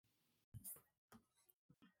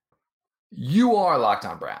You are Locked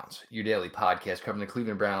On Browns, your daily podcast covering the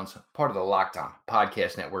Cleveland Browns, part of the Locked On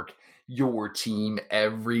Podcast Network, your team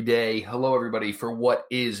every day. Hello, everybody, for what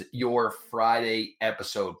is your Friday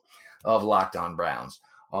episode of Locked On Browns.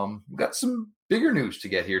 We've got some bigger news to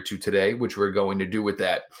get here to today, which we're going to do with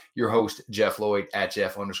that. Your host, Jeff Lloyd, at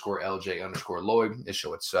Jeff_LJ_Lloyd, the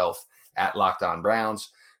show itself, at Locked On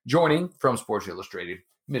Browns. Joining from Sports Illustrated,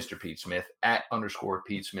 Mr. Pete Smith, at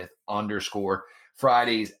 _Pete Smith_.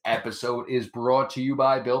 Friday's episode is brought to you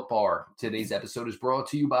by Built Bar. Today's episode is brought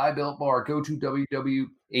to you by Built Bar. Go to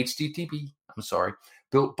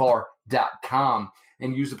builtbar.com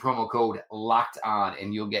and use the promo code Locked On,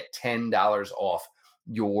 and you'll get $10 off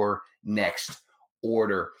your next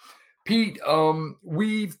order. Pete,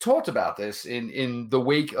 we've talked about this in the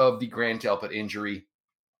wake of the Grant Delpit injury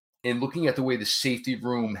and looking at the way the safety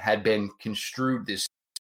room had been construed this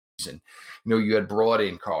season. You had brought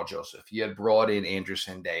in Karl Joseph. You had brought in Andrew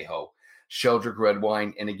Sendejo, Sheldrick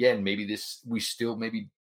Redwine. And again, we still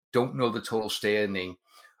don't know the total standing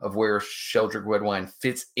of where Sheldrick Redwine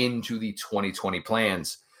fits into the 2020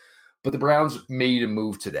 plans. But the Browns made a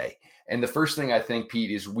move today. And the first thing I think, Pete,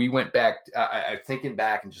 is we went back, thinking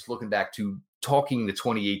back and just looking back to talking the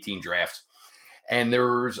 2018 draft. And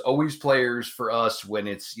there's always players for us when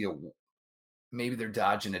it's, maybe they're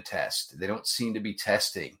dodging a test. They don't seem to be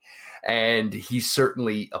testing. And he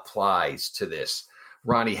certainly applies to this.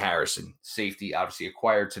 Ronnie Harrison, safety, obviously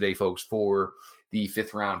acquired today, folks, for the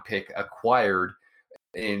 5th round pick, acquired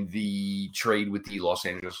in the trade with the Los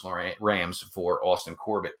Angeles Rams for Austin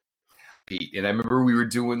Corbett, Pete. And I remember we were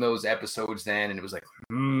doing those episodes then, and it was like,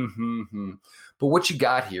 But what you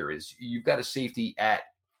got here is you've got a safety at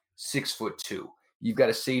 6'2". You've got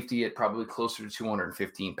a safety at probably closer to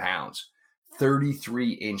 215 pounds.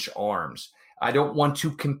 33-inch arms. I don't want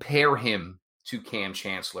to compare him to Cam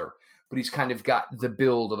Chancellor, but he's kind of got the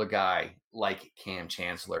build of a guy like Cam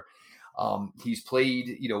Chancellor. He's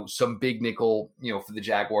played, some big nickel, for the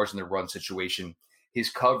Jaguars in the run situation.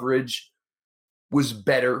 His coverage was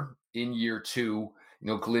better in year 2.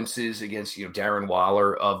 Glimpses against, Darren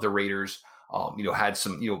Waller of the Raiders. Had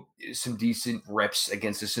some decent reps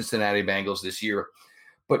against the Cincinnati Bengals this year.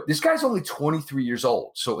 But this guy's only 23 years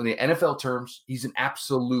old. So in the NFL terms, he's an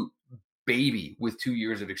absolute baby with 2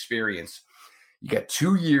 years of experience. You got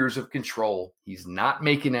 2 years of control. He's not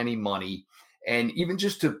making any money. And even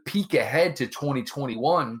just to peek ahead to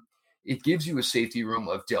 2021, it gives you a safety room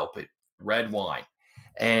of Delpit, Redwine,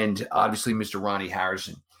 and obviously Mr. Ronnie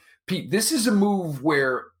Harrison. Pete, this is a move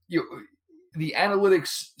where the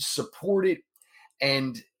analytics support it.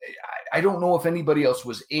 And I don't know if anybody else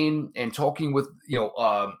was in and talking with,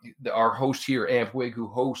 our host here, Amp Wig, who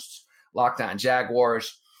hosts Locked On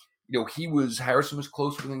Jaguars. Harrison was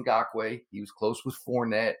close with Ngakoue. He was close with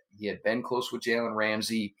Fournette. He had been close with Jalen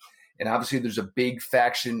Ramsey. And obviously there's a big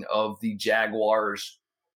faction of the Jaguars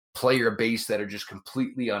player base that are just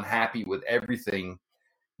completely unhappy with everything.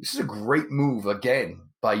 This is a great move, again,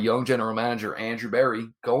 by young general manager Andrew Berry,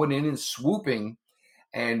 going in and swooping.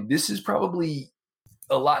 And this is probably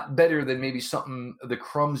a lot better than maybe something, the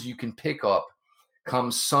crumbs you can pick up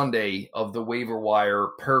come Sunday of the waiver wire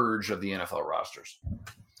purge of the NFL rosters.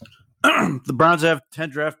 The Browns have 10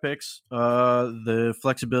 draft picks. The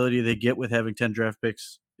flexibility they get with having 10 draft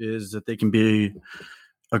picks is that they can be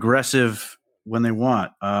aggressive when they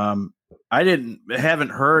want. I haven't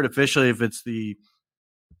heard officially if it's the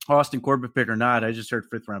Austin Corbett pick or not. I just heard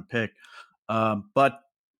 5th round pick. But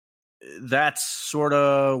that's sort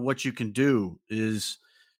of what you can do is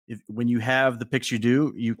when you have the picks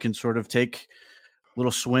you can sort of take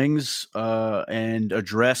little swings and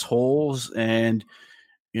address holes. And,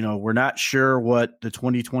 we're not sure what the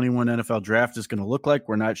 2021 NFL draft is going to look like.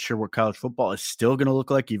 We're not sure what college football is still going to look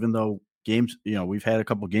like, even though games, we've had a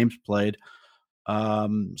couple games played.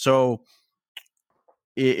 So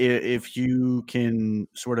if you can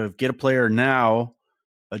sort of get a player now,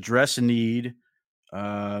 address a need,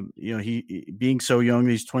 he being so young,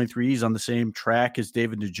 he's 23, he's on the same track as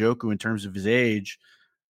David Njoku in terms of his age.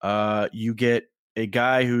 You get a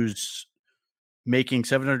guy who's making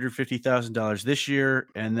 $750,000 this year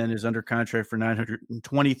and then is under contract for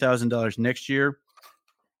 $920,000 next year.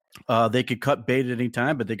 They could cut bait at any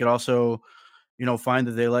time, but they could also, find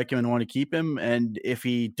that they like him and want to keep him. And if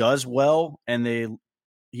he does well and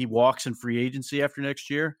he walks in free agency after next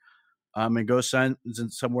year, and goes sign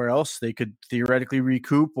somewhere else, they could theoretically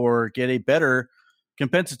recoup or get a better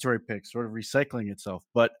compensatory pick, sort of recycling itself.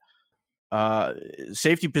 But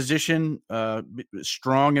safety position,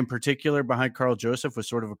 strong in particular behind Karl Joseph, was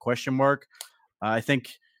sort of a question mark. I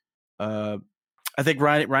think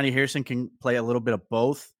Ronnie Harrison can play a little bit of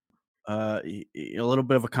both. A little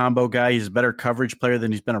bit of a combo guy. He's a better coverage player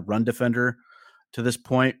than he's been a run defender to this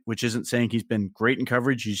point, which isn't saying he's been great in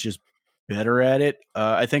coverage. He's just better at it.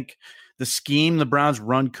 I think the scheme the Browns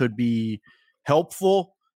run could be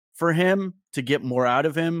helpful for him to get more out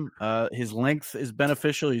of him. His length is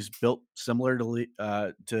beneficial. He's built similar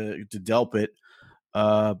to Delpit.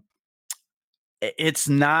 It's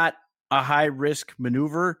not a high risk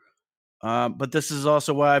maneuver, but this is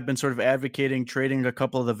also why I've been sort of advocating trading a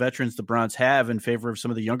couple of the veterans the Browns have in favor of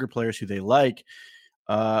some of the younger players who they like,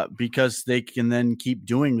 because they can then keep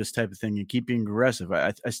doing this type of thing and keep being aggressive.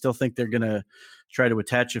 I still think they're going to try to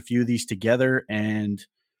attach a few of these together and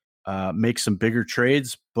make some bigger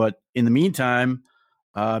trades. But in the meantime,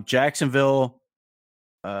 Jacksonville,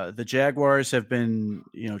 the Jaguars have been,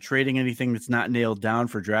 trading anything that's not nailed down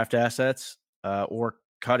for draft assets, or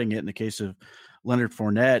cutting it in the case of Leonard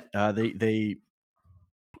Fournette. They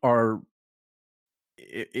are,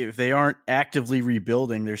 if they aren't actively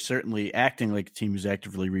rebuilding, they're certainly acting like a team who's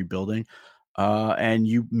actively rebuilding. And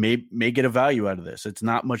you may get a value out of this. It's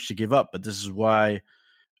not much to give up, but this is why,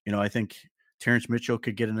 I think Terrence Mitchell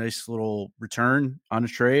could get a nice little return on a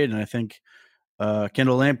trade. And I think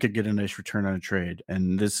Kendall Lamb could get a nice return on a trade.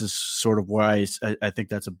 And this is sort of why I think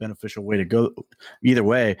that's a beneficial way to go either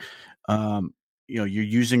way. You're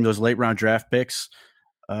using those late round draft picks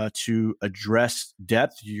to address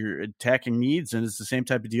depth, your attacking needs. And it's the same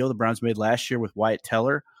type of deal the Browns made last year with Wyatt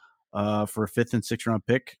Teller for a 5th and 6th round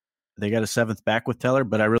pick. They got a 7th back with Teller,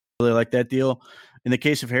 but I really like that deal. In the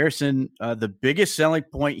case of Harrison, the biggest selling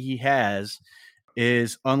point he has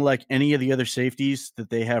is, unlike any of the other safeties that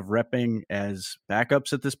they have repping as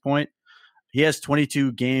backups at this point, he has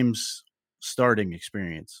 22 games starting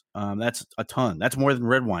experience. That's a ton. That's more than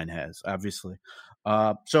Redwine has, obviously.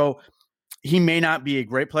 So he may not be a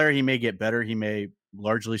great player. He may get better. He may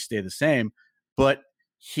largely stay the same, but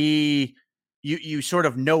you sort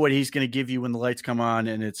of know what he's going to give you when the lights come on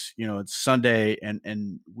and it's Sunday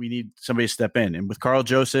and we need somebody to step in. And with Carl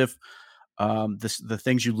Joseph, the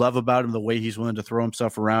things you love about him, the way he's willing to throw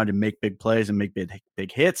himself around and make big plays and make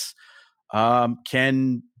big hits,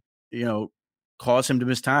 can, cause him to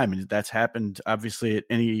miss time. And that's happened obviously at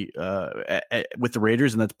with the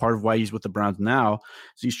Raiders. And that's part of why he's with the Browns now.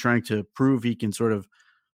 So he's trying to prove he can sort of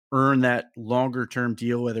earn that longer term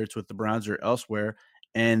deal, whether it's with the Browns or elsewhere.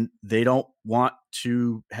 And they don't want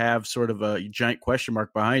to have sort of a giant question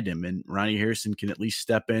mark behind him. And Ronnie Harrison can at least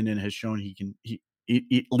step in and has shown he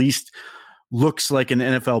at least looks like an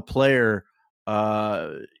NFL player,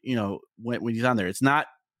 when he's on there. It's not,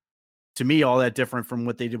 to me, all that different from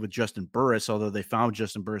what they did with Justin Burris, although they found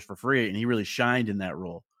Justin Burris for free and he really shined in that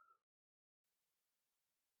role.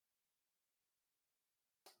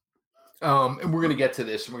 And we're going to get to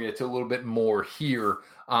this, and we're going to get to a little bit more here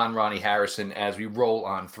on Ronnie Harrison as we roll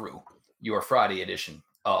on through your Friday edition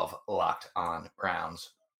of Locked On Browns.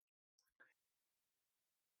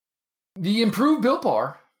 The improved Built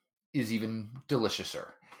Bar is even deliciouser.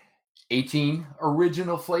 18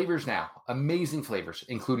 original flavors now. Amazing flavors,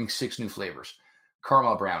 including 6 new flavors.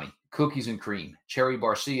 Caramel brownie, cookies and cream, cherry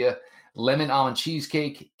barcia, lemon almond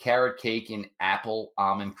cheesecake, carrot cake, and apple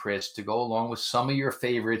almond crisp to go along with some of your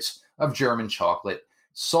favorites of German chocolate,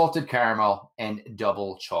 salted caramel, and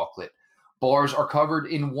double chocolate. Bars are covered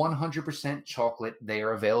in 100% chocolate. They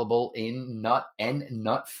are available in nut and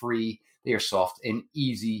nut-free. They are soft and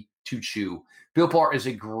easy to chew. Built Bar is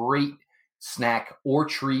a great snack or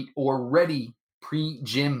treat or ready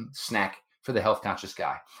pre-gym snack for the health-conscious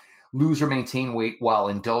guy. Lose or maintain weight while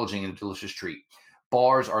indulging in a delicious treat.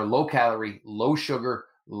 Bars are low-calorie, low-sugar,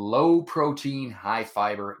 low-protein,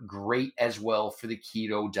 high-fiber, great as well for the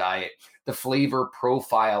keto diet. The flavor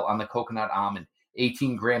profile on the coconut almond,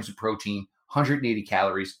 18 grams of protein, 180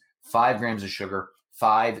 calories, 5 grams of sugar,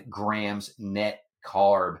 5 grams net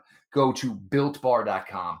carb. Go to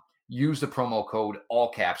BuiltBar.com. Use the promo code, all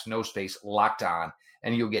caps, no space, locked on,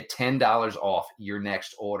 and you'll get $10 off your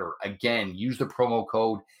next order. Again, use the promo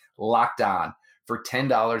code, locked on, for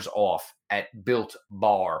 $10 off at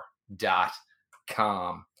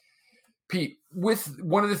BuiltBar.com. Pete, with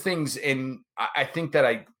one of the things, and I think that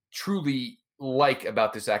I truly like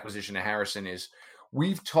about this acquisition of Harrison is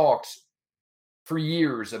we've talked for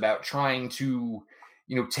years about trying to,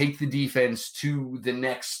 take the defense to the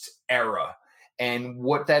next era. And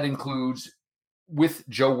what that includes with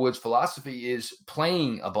Joe Woods' philosophy is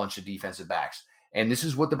playing a bunch of defensive backs. And this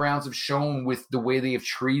is what the Browns have shown with the way they have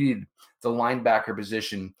treated the linebacker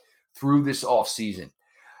position through this offseason.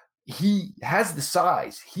 He has the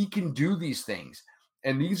size. He can do these things.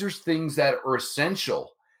 And these are things that are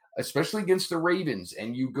essential, especially against the Ravens.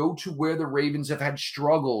 And you go to where the Ravens have had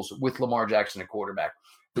struggles with Lamar Jackson at quarterback.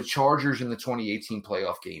 the Chargers in the 2018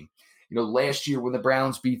 playoff game. Last year when the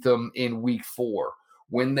Browns beat them in week 4,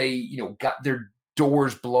 when they, got their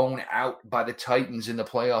doors blown out by the Titans in the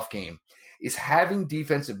playoff game, is having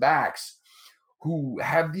defensive backs who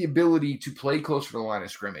have the ability to play close to the line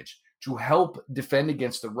of scrimmage, to help defend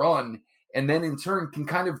against the run, and then in turn can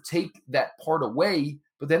kind of take that part away,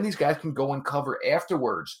 but then these guys can go and cover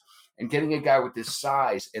afterwards. And getting a guy with this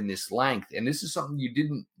size and this length, and this is something you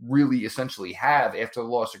didn't really essentially have after the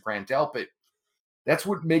loss of Grant Delpit. That's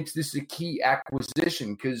what makes this a key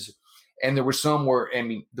acquisition, and there was some where,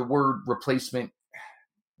 the word replacement,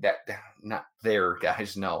 that not there,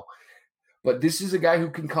 guys, no. But this is a guy who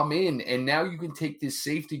can come in, and now you can take this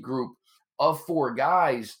safety group of 4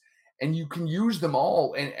 guys, and you can use them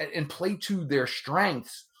all and play to their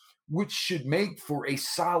strengths, which should make for a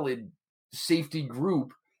solid safety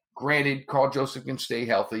group. Granted, Karl Joseph can stay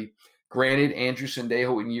healthy. Granted, Andrew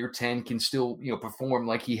Sendejo in year 10 can still, perform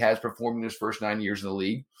like he has performed in his first 9 years in the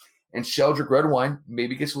league. And Sheldrick Redwine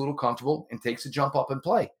maybe gets a little comfortable and takes a jump up and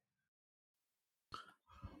play.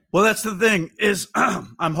 Well, that's the thing is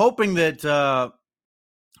I'm hoping that,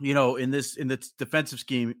 in this defensive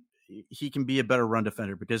scheme, he can be a better run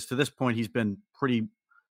defender, because to this point he's been pretty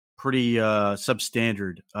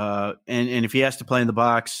substandard. And if he has to play in the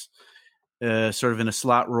box, sort of in a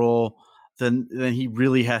slot role, then he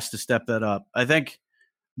really has to step that up. I think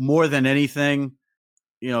more than anything,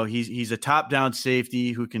 he's a top-down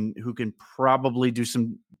safety who can probably do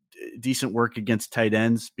some decent work against tight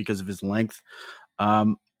ends because of his length.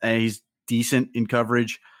 And he's decent in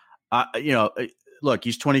coverage. Look,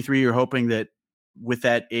 he's 23. You're hoping that with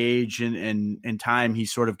that age and time,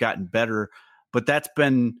 he's sort of gotten better. But that's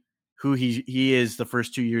been who he is the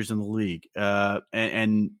first 2 years in the league. That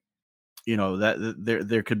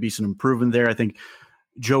there could be some improvement there. I think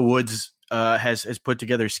Joe Woods has put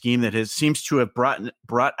together a scheme that seems to have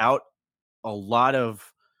brought out a lot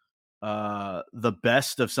of the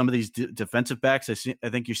best of some of these defensive backs. I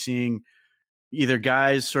think you're seeing either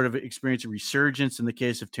guys sort of experience a resurgence in the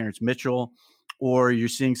case of Terrence Mitchell, or you're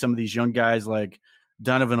seeing some of these young guys like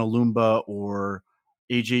Donovan Alumba or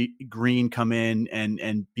AJ Green come in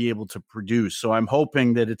and be able to produce. So I'm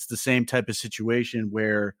hoping that it's the same type of situation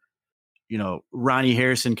where, Ronnie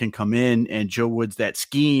Harrison can come in and Joe Woods, that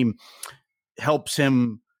scheme helps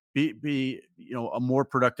him be a more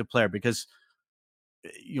productive player, because,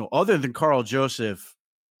 other than Karl Joseph,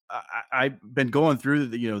 I've been going through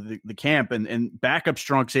the camp, and backup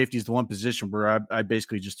strong safety is the one position where I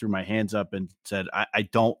basically just threw my hands up and said, I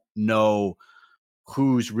don't know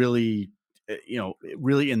who's really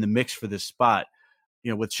in the mix for this spot.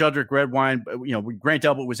 With Sheldrick Redwine, when Grant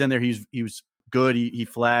Delpit was in there, he was good. He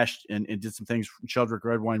flashed and did some things. Sheldrick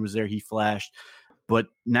Redwine was there. He flashed. But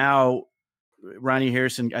now Ronnie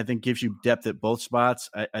Harrison, I think, gives you depth at both spots.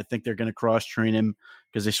 I think they're going to cross-train him,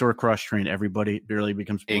 because they sort of cross-train everybody. It barely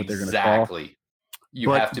becomes what they're going to call. Exactly.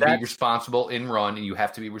 You have to be responsible in run, and you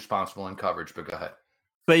have to be responsible in coverage. But go ahead.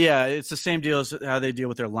 But, yeah, it's the same deal as how they deal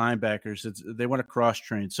with their linebackers. They want to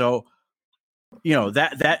cross-train. So,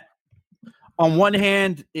 that on one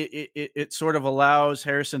hand, it sort of allows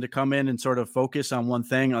Harrison to come in and sort of focus on one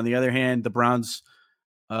thing. On the other hand, the Browns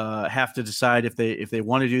have to decide if they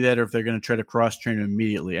want to do that, or if they're going to try to cross-train him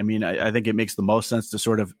immediately. I think it makes the most sense to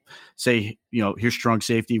sort of say, here's strong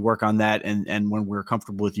safety, work on that, and when we're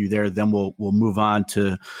comfortable with you there, then we'll move on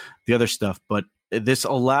to the other stuff. But this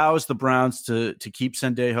allows the Browns to keep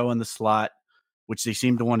Sendejo in the slot, which they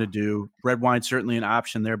seem to want to do. Redwine's certainly an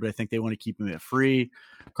option there, but I think they want to keep him at free.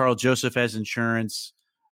 Karl Joseph has insurance.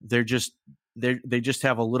 They just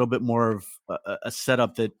have a little bit more of a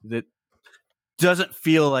setup that doesn't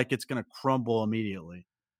feel like it's going to crumble immediately.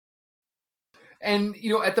 And,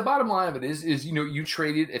 at the bottom line of it is you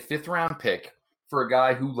traded a 5th-round pick for a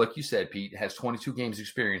guy who, like you said, Pete, has 22 games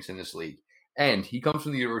experience in this league. And he comes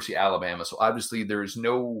from the University of Alabama. So obviously there is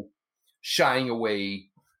no shying away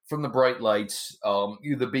from the bright lights,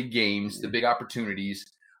 the big games, the big opportunities.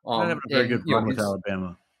 I have a very good problem with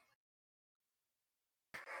Alabama.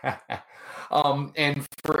 And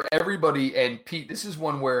for everybody, and Pete, this is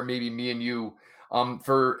one where maybe me and you,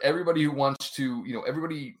 for everybody who wants to,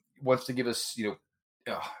 everybody wants to give us,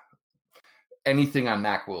 anything on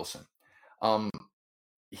Mack Wilson.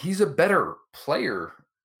 He's a better player,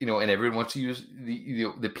 and everyone wants to use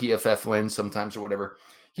the PFF lens sometimes or whatever.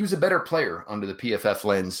 He was a better player under the PFF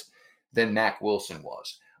lens than Mack Wilson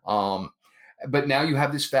was. But now you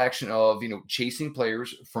have this faction of, chasing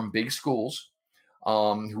players from big schools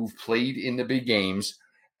who've played in the big games,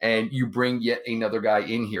 and you bring yet another guy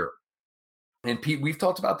in here. And Pete, we've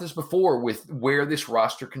talked about this before with where this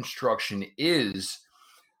roster construction is,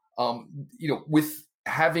 with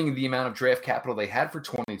having the amount of draft capital they had for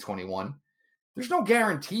 2021, there's no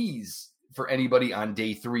guarantees for anybody on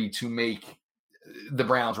day 3 to make the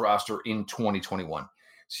Browns roster in 2021.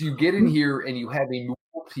 So you get in here and you have a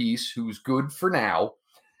movable piece who's good for now,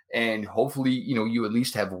 and hopefully, you at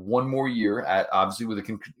least have one more year, obviously with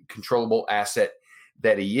a controllable asset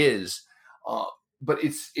that he is. But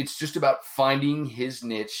it's just about finding his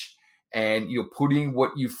niche and putting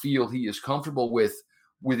what you feel he is comfortable with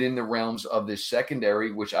within the realms of this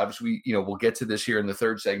secondary, which obviously we'll get to this here in the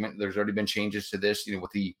third segment. There's already been changes to this,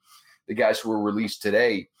 with the guys who were released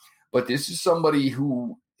today. But this is somebody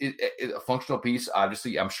who is a functional piece.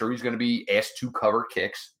 Obviously, I'm sure he's going to be asked to cover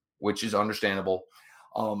kicks, which is understandable.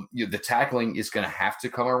 The tackling is going to have to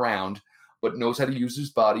come around, but knows how to use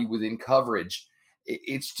his body within coverage.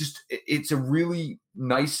 It's a really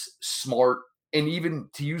nice, smart, and even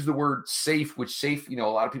to use the word safe, which safe, a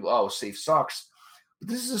lot of people, safe sucks. But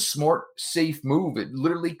this is a smart, safe move. It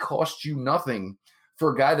literally costs you nothing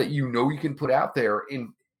for a guy that you can put out there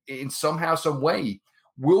in somehow, some way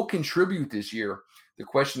will contribute this year. The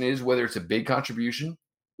question is whether it's a big contribution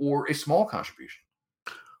or a small contribution.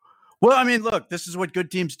 Well, I mean, look, this is what good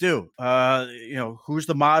teams do. Who's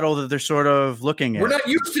the model that they're sort of looking at? We're not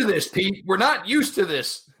used to this, Pete. We're not used to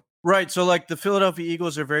this. Right. So, like, the Philadelphia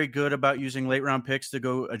Eagles are very good about using late-round picks to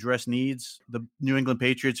go address needs. The New England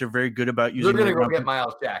Patriots are very good about using. They're going to go get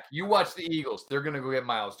Miles Jack. You watch the Eagles. They're going to go get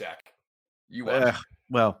Miles Jack. You watch.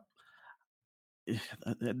 Well,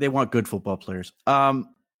 they want good football players.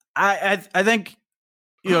 I think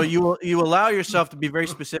you allow yourself to be very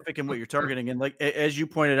specific in what you're targeting, and like as you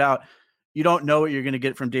pointed out, you don't know what you're going to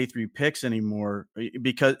get from day 3 picks anymore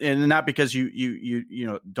not because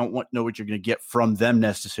you don't know what you're going to get from them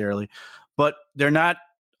necessarily, but they're not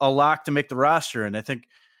a lock to make the roster. And I think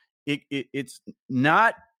it's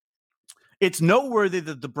noteworthy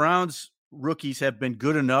that the Browns rookies have been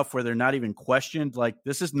good enough where they're not even questioned. Like,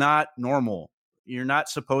 this is not normal. It's not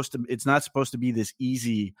supposed to be this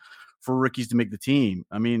easy for rookies to make the team.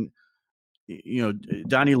 I mean,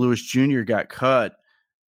 Donnie Lewis Jr. got cut,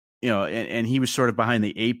 and he was sort of behind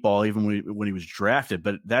the 8 ball even when he was drafted.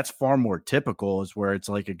 But that's far more typical, is where it's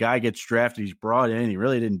like a guy gets drafted, he's brought in, he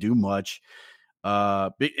really didn't do much.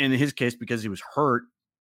 In his case, because he was hurt,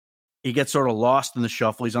 he gets sort of lost in the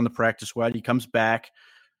shuffle. He's on the practice squad. He comes back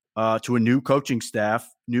to a new coaching staff,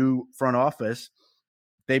 new front office.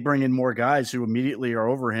 They bring in more guys who immediately are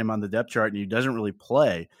over him on the depth chart, and he doesn't really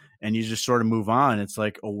play, and you just sort of move on. It's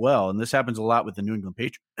like, oh, well, and this happens a lot with the New England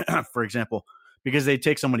Patriots, for example, because they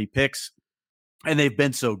take so many picks and they've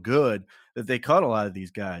been so good that they cut a lot of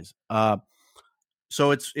these guys.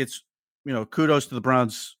 So it's kudos to the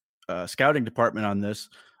Browns scouting department on this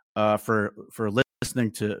for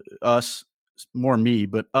listening to us, more me,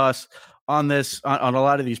 but us on this, on a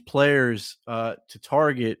lot of these players to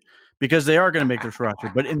target, because they are going to make this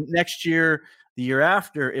roster. But in next year, the year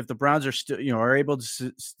after, if the Browns are still, are able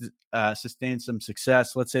to sustain some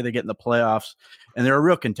success, let's say they get in the playoffs and they're a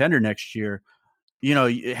real contender next year,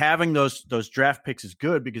 having those draft picks is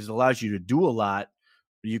good because it allows you to do a lot.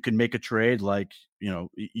 You can make a trade, like,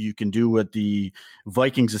 you can do what the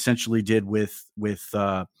Vikings essentially did with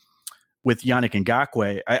Yannick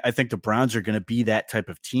Ngakoue. I think the Browns are going to be that type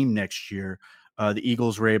of team next year. The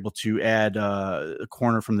Eagles were able to add a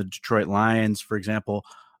corner from the Detroit Lions, for example.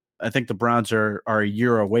 I think the Browns are a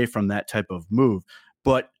year away from that type of move.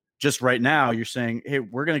 But just right now, you're saying, hey,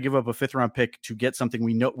 we're going to give up a 5th-round pick to get something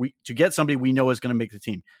to get somebody we know is going to make the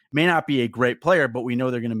team. May not be a great player, but we know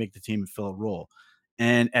they're going to make the team and fill a role.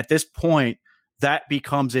 And at this point, that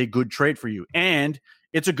becomes a good trade for you. And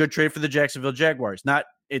it's a good trade for the Jacksonville Jaguars.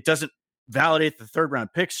 It doesn't validate the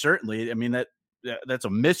 3rd-round pick, certainly. I mean, that's a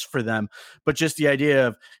miss for them, but just the idea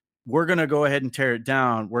of, we're going to go ahead and tear it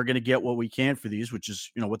down. We're going to get what we can for these, which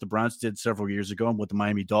is, what the Browns did several years ago and what the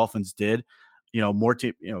Miami Dolphins did.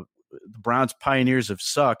 The Browns pioneers of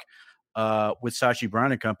suck with Sashi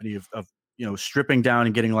Brown and company of stripping down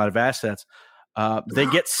and getting a lot of assets. They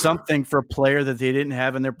get something for a player that they didn't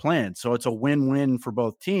have in their plan. So it's a win-win for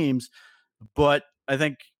both teams. But I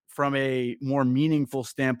think from a more meaningful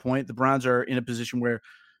standpoint, the Browns are in a position where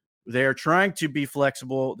they're trying to be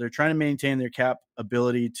flexible. They're trying to maintain their cap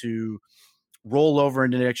ability to roll over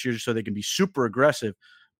into next year so they can be super aggressive.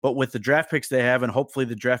 But with the draft picks they have, and hopefully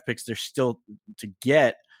the draft picks they're still to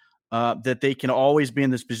get, that they can always be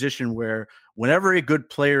in this position where whenever a good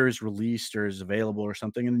player is released or is available or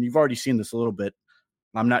something, and you've already seen this a little bit,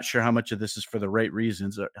 I'm not sure how much of this is for the right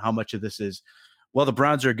reasons or how much of this is, well, the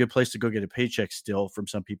Browns are a good place to go get a paycheck still from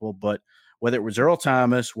some people, but whether it was Earl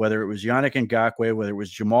Thomas, whether it was Yannick Ngakoue, whether it was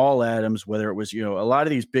Jamal Adams, whether it was, a lot of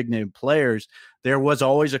these big name players, there was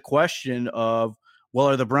always a question of well,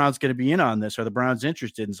 are the Browns going to be in on this? Are the Browns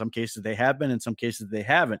interested? In some cases they have been, in some cases they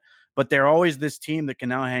haven't. But they're always this team that can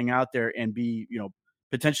now hang out there and be,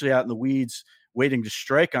 potentially out in the weeds waiting to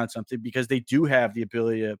strike on something, because they do have the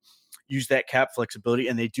ability to use that cap flexibility,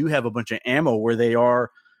 and they do have a bunch of ammo where they are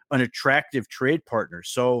an attractive trade partner.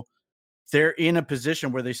 So they're in a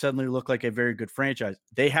position where they suddenly look like a very good franchise.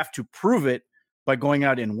 They have to prove it by going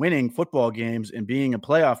out and winning football games and being a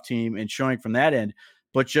playoff team and showing from that end.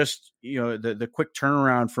 But just, the quick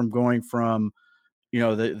turnaround from going from,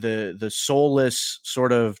 the soulless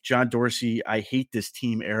sort of John Dorsey, I hate this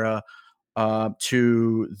team era,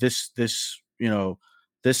 to this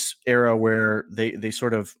era where they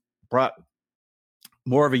sort of brought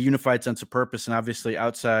more of a unified sense of purpose, and obviously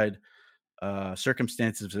outside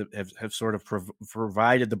circumstances have sort of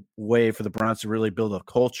provided the way for the Browns to really build a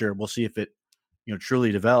culture. We'll see if it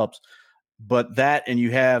truly develops. But that, and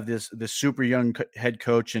you have this super young head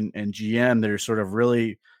coach and GM that are sort of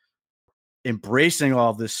really embracing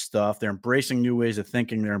all this stuff. They're embracing new ways of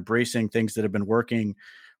thinking. They're embracing things that have been working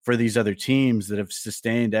for these other teams that have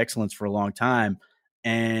sustained excellence for a long time.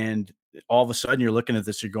 And all of a sudden you're looking at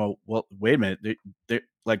this, you're going, well, wait a minute.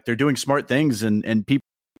 They're doing smart things, and people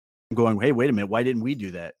going, hey, wait a minute, why didn't we do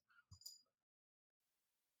that?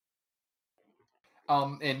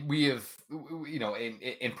 And we have,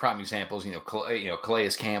 in prime examples, Calais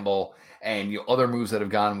Campbell and other moves that have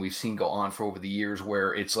gone, we've seen go on for over the years,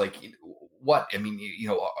 where it's like, what? I mean,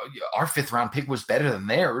 our 5th round pick was better than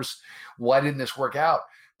theirs. Why didn't this work out?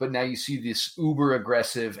 But now you see this uber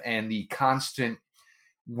aggressive and the constant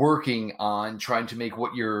working on trying to make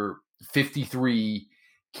what your 53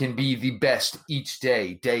 can be the best each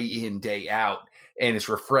day in, day out. And it's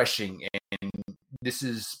refreshing. And this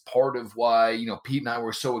is part of why, Pete and I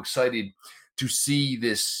were so excited to see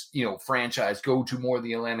this, franchise go to more of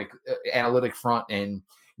the analytic front and,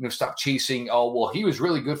 stop chasing, oh, well, he was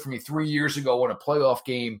really good for me 3 years ago in a playoff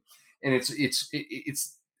game. And it's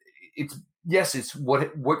yes, it's what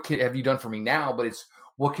have you done for me now, but it's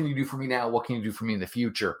what can you do for me now? What can you do for me in the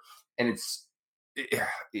future? And it's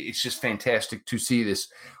just fantastic to see this.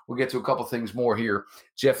 We'll get to a couple things more here.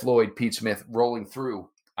 Jeff Lloyd, Pete Smith rolling through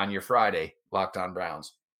on your Friday, Locked On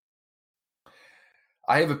Browns.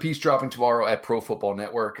 I have a piece dropping tomorrow at Pro Football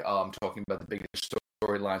Network, talking about the biggest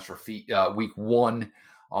storylines for week 1.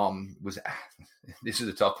 This is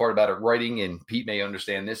the tough part about it. Writing, and Pete may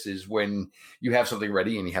understand this, is when you have something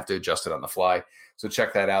ready and you have to adjust it on the fly. So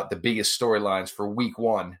check that out. The biggest storylines for week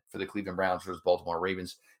 1 for the Cleveland Browns versus Baltimore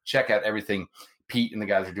Ravens. Check out everything Pete and the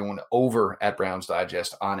guys are doing over at Browns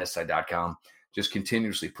Digest on SI.com. Just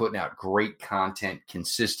continuously putting out great content,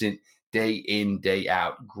 consistent, day in, day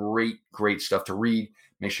out. Great stuff to read.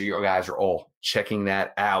 Make sure your guys are all checking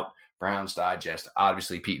that out. Browns Digest.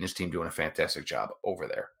 Obviously, Pete and his team doing a fantastic job over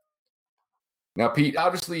there. Now, Pete,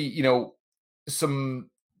 obviously, some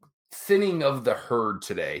thinning of the herd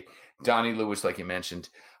today. Donnie Lewis, like you mentioned.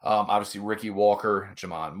 Obviously, Ricky Walker,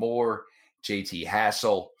 Jamon Moore, JT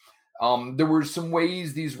Hassel. There were some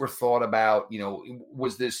ways these were thought about.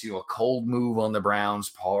 Was this, a cold move on the Browns'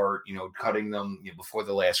 part, cutting them before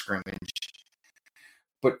the last scrimmage?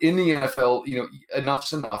 But in the NFL,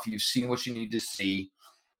 enough's enough. You've seen what you need to see.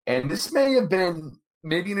 And this may have been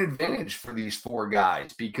maybe an advantage for these 4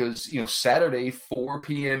 guys, because, Saturday, 4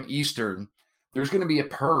 p.m. Eastern, there's going to be a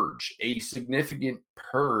purge, a significant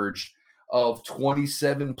purge of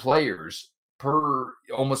 27 players per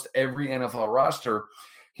almost every NFL roster.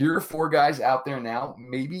 Here are 4 guys out there now,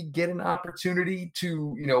 maybe get an opportunity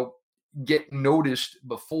to, get noticed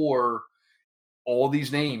before all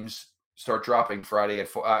these names start dropping Saturday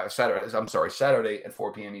at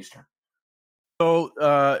 4 p.m. Eastern. So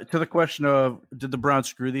to the question of, did the Browns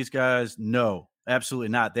screw these guys? No, absolutely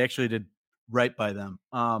not. They actually did right by them.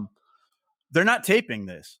 They're not taping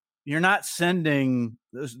this. You're not sending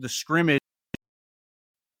the scrimmage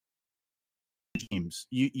teams.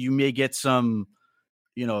 You may get some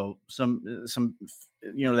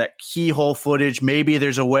that keyhole footage. Maybe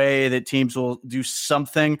there's a way that teams will do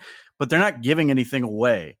something, but they're not giving anything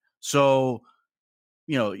away. So,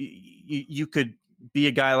 you could be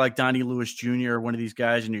a guy like Donnie Lewis Jr., one of these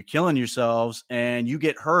guys, and you're killing yourselves, and you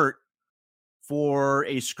get hurt for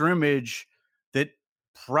a scrimmage that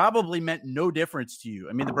probably meant no difference to you.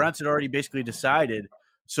 I mean, the Browns had already basically decided.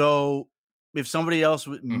 So if somebody else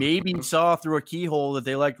maybe saw through a keyhole that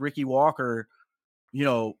they liked Ricky Walker,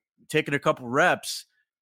 taking a couple reps,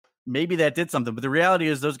 maybe that did something. But the reality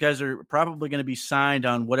is those guys are probably going to be signed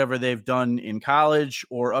on whatever they've done in college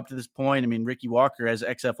or up to this point. I mean, Ricky Walker has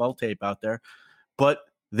XFL tape out there, but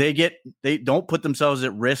they don't put themselves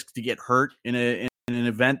at risk to get hurt in an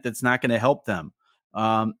event that's not going to help them.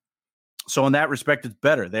 So in that respect, it's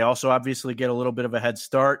better. They also obviously get a little bit of a head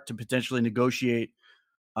start to potentially negotiate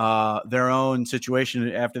their own situation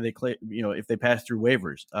after they, if they pass through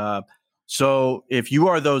waivers. So if you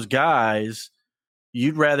are those guys,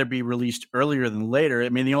 you'd rather be released earlier than later. I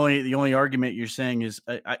mean, the only argument you're saying is,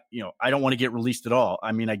 I don't want to get released at all.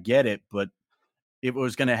 I mean, I get it, but if it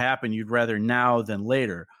was going to happen, you'd rather now than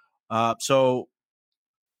later. So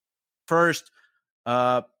first,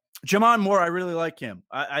 Jamon Moore, I really like him.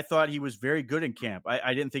 I thought he was very good in camp.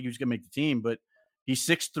 I didn't think he was going to make the team, but he's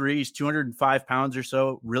 6'3", he's 205 pounds or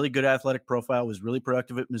so, really good athletic profile, was really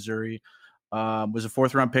productive at Missouri, was a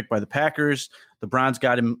fourth-round pick by the Packers. The Browns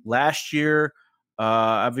got him last year.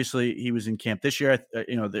 Obviously, he was in camp this year.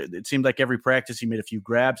 It seemed like every practice he made a few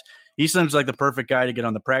grabs. He seems like the perfect guy to get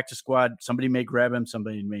on the practice squad. Somebody may grab him,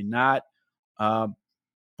 somebody may not.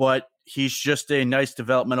 But he's just a nice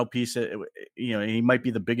developmental piece. He might be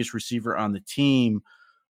the biggest receiver on the team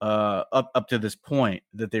up to this point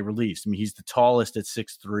that they released. I mean, he's the tallest at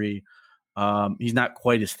 6'3". He's not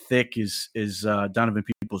quite as thick as Donovan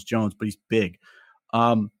Peoples-Jones, but he's big.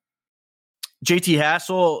 JT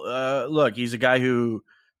Hassel, look, he's a guy who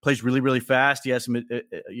plays really, really fast. He has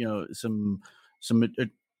some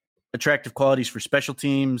attractive qualities for special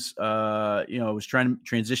teams. Was trying to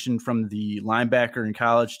transition from the linebacker in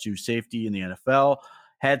college to safety in the NFL.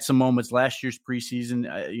 Had some moments last year's preseason.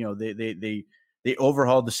 They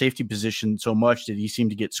overhauled the safety position so much that he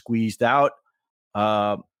seemed to get squeezed out.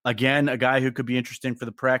 Again, a guy who could be interesting for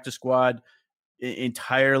the practice squad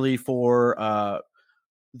entirely for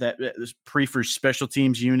that for special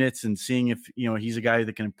teams units and seeing if he's a guy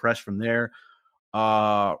that can impress from there.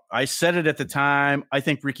 I said it at the time. I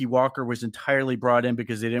think Ricky Walker was entirely brought in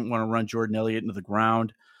because they didn't want to run Jordan Elliott into the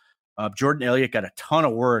ground. Jordan Elliott got a ton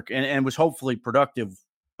of work and was hopefully productive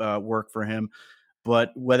work for him.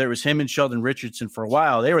 But whether it was him and Sheldon Richardson for a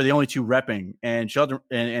while, they were the only two repping, and Sheldon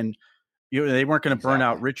and they weren't going to burn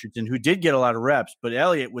out Richardson, who did get a lot of reps, but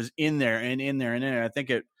Elliott was in there. I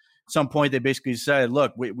think at some point they basically decided,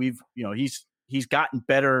 look, he's gotten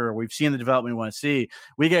better, or we've seen the development we want to see.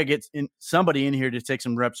 We got to get somebody in here to take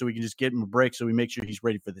some reps so we can just get him a break so we make sure he's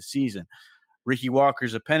ready for the season. Ricky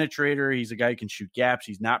Walker's a penetrator. He's a guy who can shoot gaps.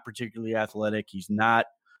 He's not particularly athletic.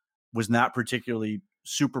 Was not particularly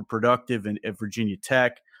super productive at Virginia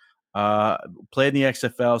Tech. Played in the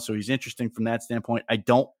XFL, so he's interesting from that standpoint. I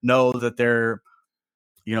don't know that they're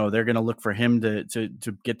going to look for him to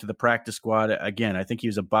get to the practice squad. Again, I think he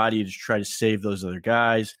was a body to try to save those other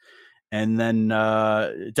guys. And then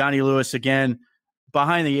Donnie Lewis, again,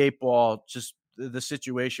 behind the eight ball, just the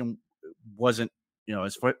situation wasn't,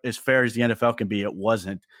 as fair as the NFL can be, it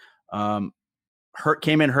wasn't.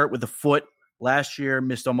 Came in hurt with the foot last year,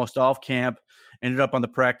 missed almost all of camp, ended up on the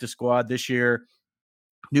practice squad this year.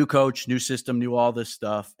 New coach, new system, new all this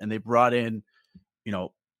stuff. And they brought in,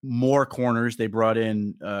 more corners. They brought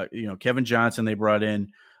in, Kevin Johnson. They brought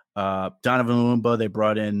in Donovan Lumumba. They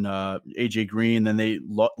brought in AJ Green. Then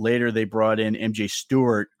later they brought in MJ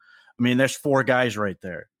Stewart. I mean, there's four guys right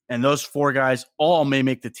there, and those four guys all may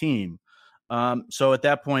make the team. So at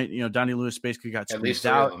that point, Donnie Lewis basically got squeezed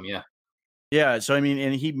out. Them, yeah. Yeah. So, I mean,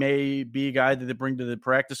 and he may be a guy that they bring to the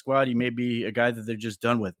practice squad. He may be a guy that they're just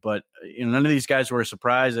done with, but none of these guys were a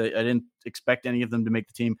surprise. I didn't expect any of them to make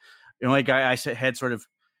the team. The only guy I had sort of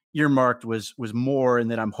earmarked was Moore,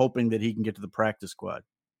 and that I'm hoping that he can get to the practice squad.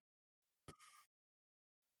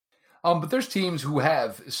 But there's teams who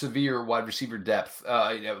have severe wide receiver depth,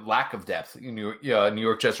 lack of depth. New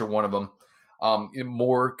York Jets are one of them.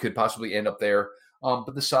 Moore could possibly end up there.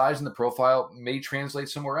 But the size and the profile may translate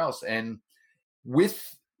somewhere else. And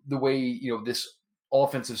with the way, this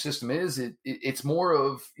offensive system is, it's more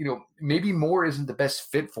of, maybe Moore isn't the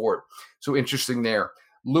best fit for it. So interesting there.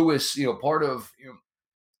 Lewis, part of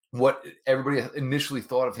what everybody initially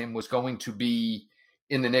thought of him was going to be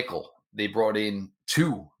in the nickel. They brought in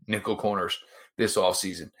 2 nickel corners this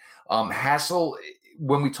offseason. Hassel,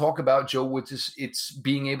 when we talk about Joe Woods, it's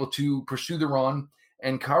being able to pursue the run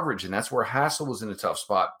and coverage, and that's where Hassel was in a tough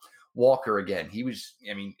spot. Walker, again,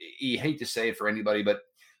 you hate to say it for anybody, but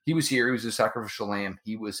he was here. He was a sacrificial lamb.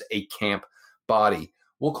 He was a camp body.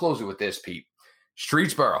 We'll close it with this, Pete.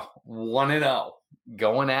 Streetsboro, 1-0,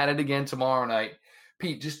 going at it again tomorrow night.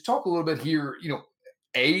 Pete, just talk a little bit here,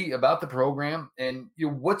 about the program, and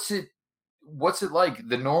what's it like,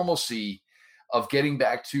 the normalcy of getting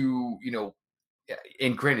back to,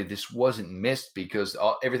 and granted, this wasn't missed because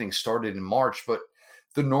everything started in March, but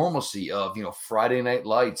the normalcy of, Friday Night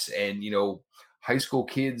Lights and, high school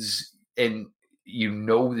kids, and,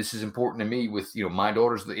 this is important to me with, my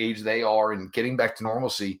daughters, the age they are, and getting back to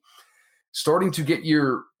normalcy. starting to get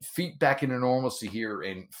your feet back into normalcy here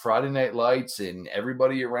in Friday Night Lights and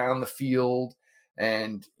everybody around the field.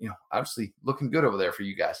 And, obviously looking good over there for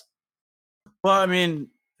you guys. Well, I mean,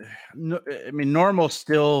 normal's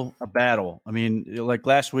still a battle. I mean, like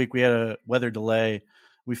last week we had a weather delay.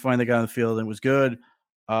 We finally got on the field and it was good.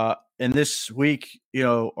 And this week,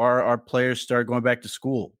 our players start going back to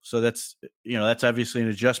school. So that's obviously an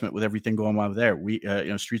adjustment with everything going on there. We,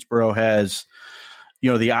 Streetsboro has,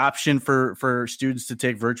 the option for students to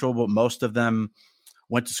take virtual, but most of them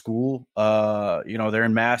went to school. They're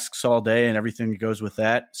in masks all day and everything that goes with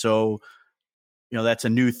that. So, that's a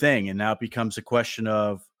new thing. And now it becomes a question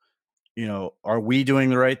of, are we doing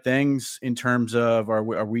the right things in terms of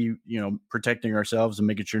are we protecting ourselves and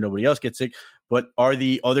making sure nobody else gets sick? But are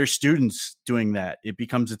the other students doing that? It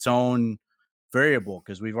becomes its own variable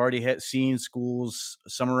because we've already seen schools,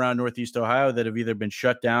 some around Northeast Ohio, that have either been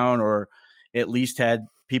shut down or at least had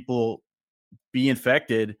people be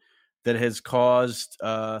infected that has caused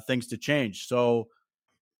things to change. So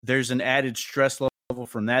there's an added stress level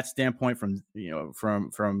from that standpoint, from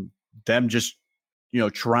them just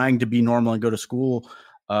trying to be normal and go to school.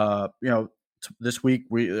 This week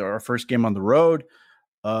our first game on the road.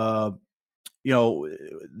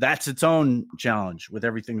 That's its own challenge with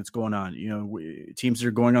everything that's going on. Teams that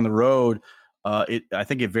are going on the road. I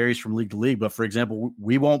think it varies from league to league, but for example,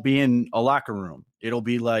 we won't be in a locker room. It'll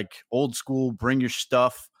be like old school, bring your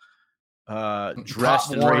stuff,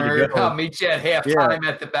 dressed and ready to go. I'll meet you at halftime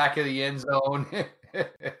at the back of the end zone.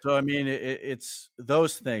 So, I mean, it's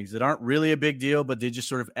those things that aren't really a big deal, but they just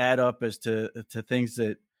sort of add up as to things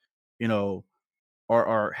that,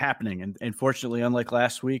 are happening. And fortunately, unlike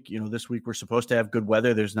last week, this week we're supposed to have good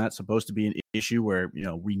weather. There's not supposed to be an issue where,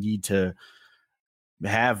 we need to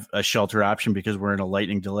have a shelter option because we're in a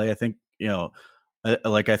lightning delay. I think,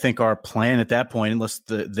 I think our plan at that point, unless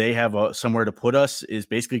they have somewhere to put us, is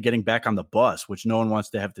basically getting back on the bus, which no one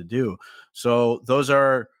wants to have to do. So those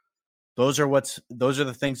are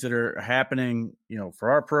the things that are happening, for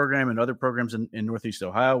our program and other programs in Northeast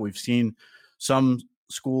Ohio. We've seen some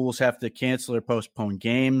schools have to cancel or postpone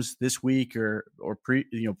games this week or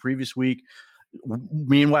previous week.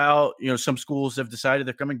 Meanwhile, some schools have decided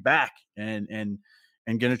they're coming back and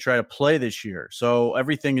going to try to play this year. So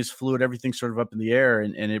everything is fluid. Everything's sort of up in the air,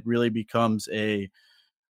 and it really becomes a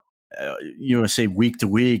say week to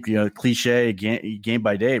week, cliche game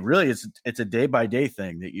by day. Really, it's a day by day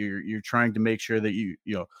thing that you're trying to make sure that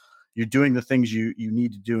you're doing the things you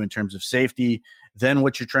need to do in terms of safety, then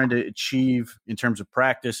what you're trying to achieve in terms of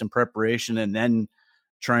practice and preparation, and then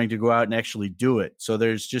trying to go out and actually do it. So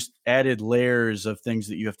there's just added layers of things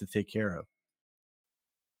that you have to take care of.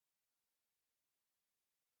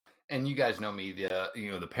 And you guys know me,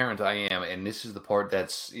 the parent I am, and this is the part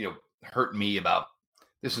that's, hurt me about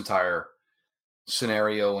this entire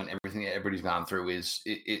scenario and everything that everybody's gone through is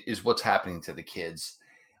what's happening to the kids.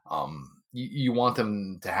 You want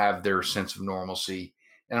them to have their sense of normalcy.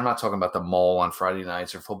 And I'm not talking about the mall on Friday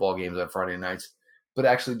nights or football games on Friday nights, but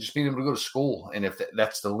actually just being able to go to school. And if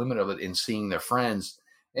that's the limit of it, in seeing their friends.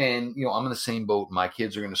 And, I'm in the same boat. My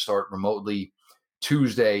kids are going to start remotely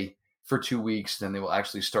Tuesday for 2 weeks. Then they will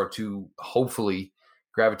actually start to hopefully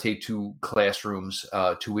gravitate to classrooms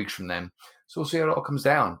 2 weeks from then. So we'll see how it all comes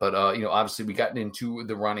down. But, obviously we gotten into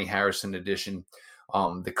the Ronnie Harrison edition,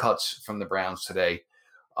 the cuts from the Browns today,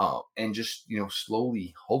 and just,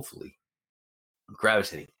 slowly, hopefully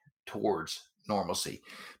gravitating towards normalcy.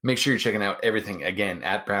 Make sure you're checking out everything again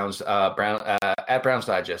at Browns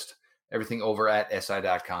Digest, everything over at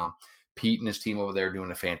SI.com. Pete and his team over there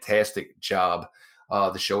doing a fantastic job.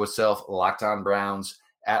 The show itself, Locked On Browns,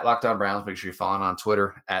 at Locked On Browns. Make sure you're following on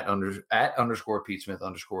Twitter at _ Pete Smith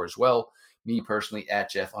 _ as well. Me personally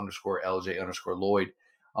at Jeff _ LJ _ Lloyd.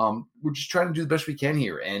 We're just trying to do the best we can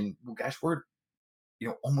here. And guys, we're,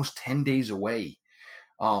 almost 10 days away.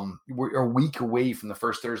 We're a week away from the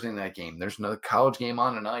first Thursday night game. There's another college game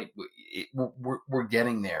on tonight. We're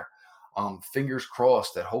getting there. Fingers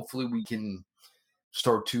crossed that hopefully we can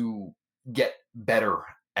start to get better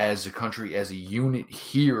as a country, as a unit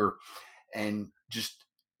here, and just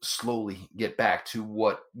slowly get back to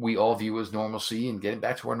what we all view as normalcy and getting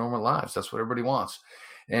back to our normal lives. That's what everybody wants.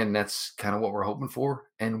 And that's kind of what we're hoping for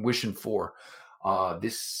and wishing for.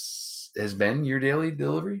 This has been your daily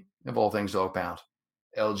delivery of all things dog pound.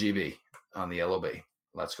 LGB on the LOB.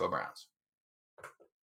 Let's go Browns.